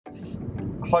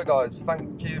Hi guys,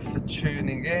 thank you for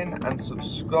tuning in and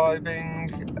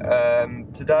subscribing.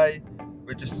 Today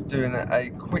we're just doing a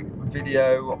quick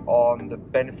video on the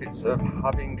benefits of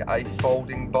having a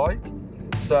folding bike.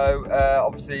 So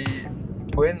obviously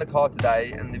we're in the car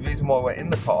today, and the reason why we're in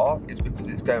the car is because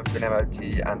it's going for an MOT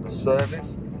and a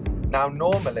service. Now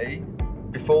normally,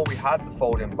 before we had the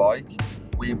folding bike,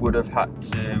 we would have had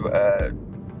to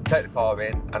take the car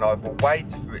in and either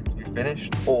wait for it to be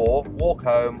finished or walk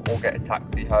home or get a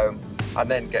taxi home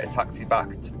and then get a taxi back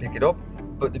to pick it up.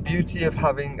 But the beauty of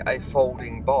having a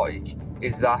folding bike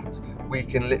is that we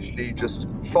can literally just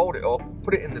fold it up,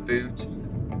 put it in the boot.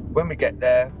 When we get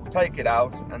there, we'll take it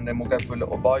out and then we'll go for a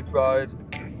little bike ride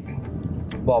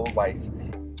while we wait.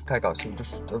 Okay guys, so we've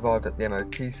just arrived at the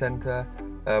MOT centre.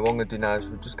 What I'm going to do now is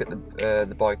we'll just get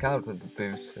the bike out of the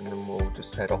boot and then we'll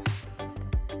just head off.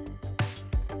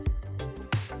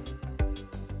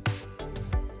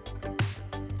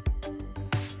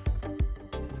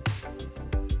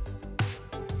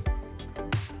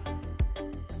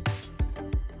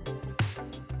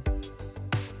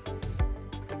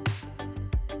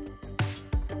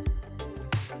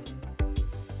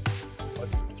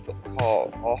 Car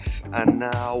off, and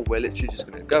now we're literally just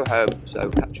going to go home, so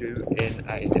catch you in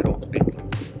a little bit.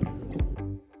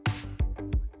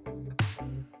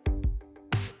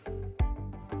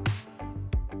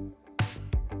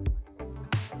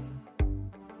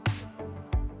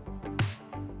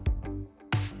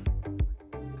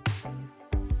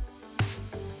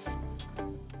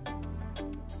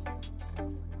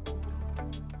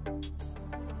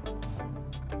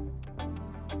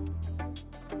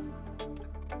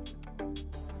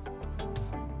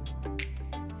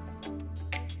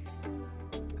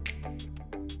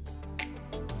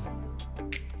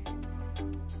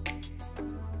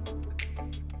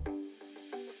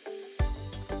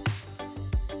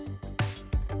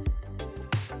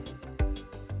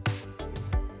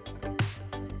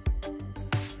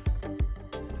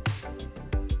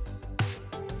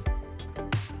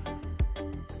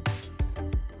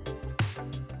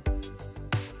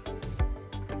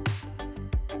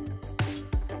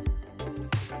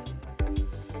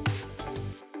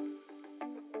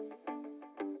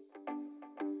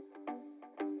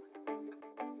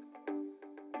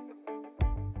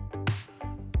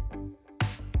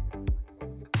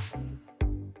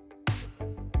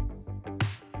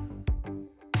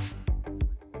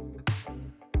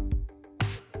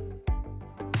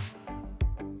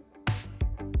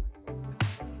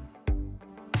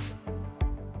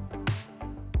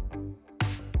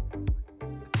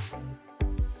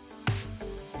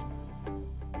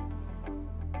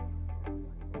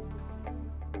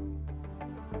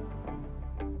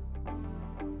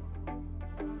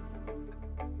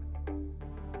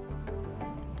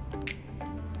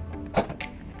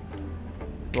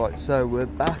 Right, so we're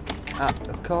back at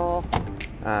the car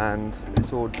and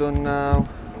it's all done now.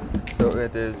 So what we're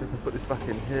going to do is we can put this back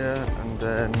in here and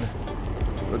then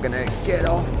we're going to get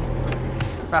off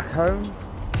back home.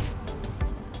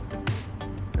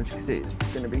 As you can see, it's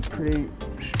going to be pretty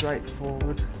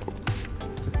straightforward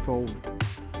to fold.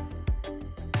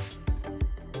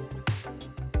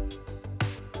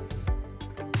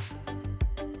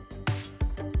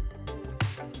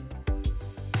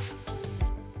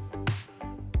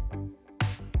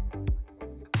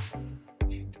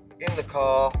 In the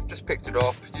car, just picked it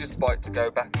up, used the bike to go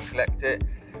back and collect it.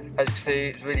 As you can see,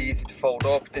 it's really easy to fold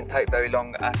up, it didn't take very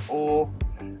long at all.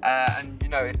 And you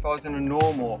know, if I was in a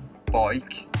normal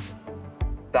bike,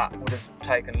 that would have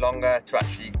taken longer to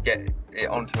actually get it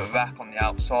onto a rack on the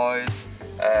outside,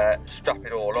 strap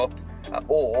it all up.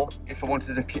 Or if I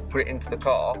wanted to put it into the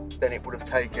car, then it would have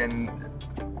taken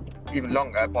even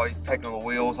longer by taking all the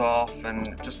wheels off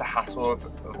and just the hassle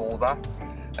of all that.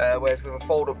 Whereas with a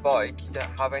fold-up bike, you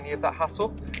don't have any of that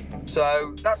hassle.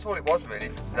 So that's all it was really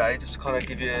for today, just to kind of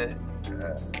give you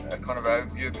a kind of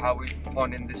overview of how we're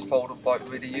finding this fold-up bike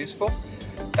really useful.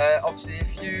 Obviously,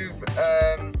 if you've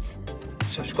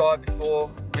subscribed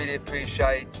before, really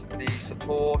appreciate the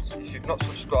support. If you've not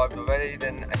subscribed already,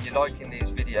 then and you're liking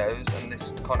these videos and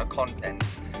this kind of content,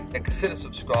 then consider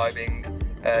subscribing.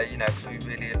 You know, because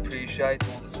we really appreciate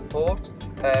all the support.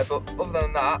 But other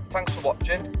than that, thanks for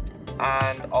watching,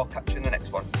 and I'll catch you in the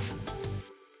next one.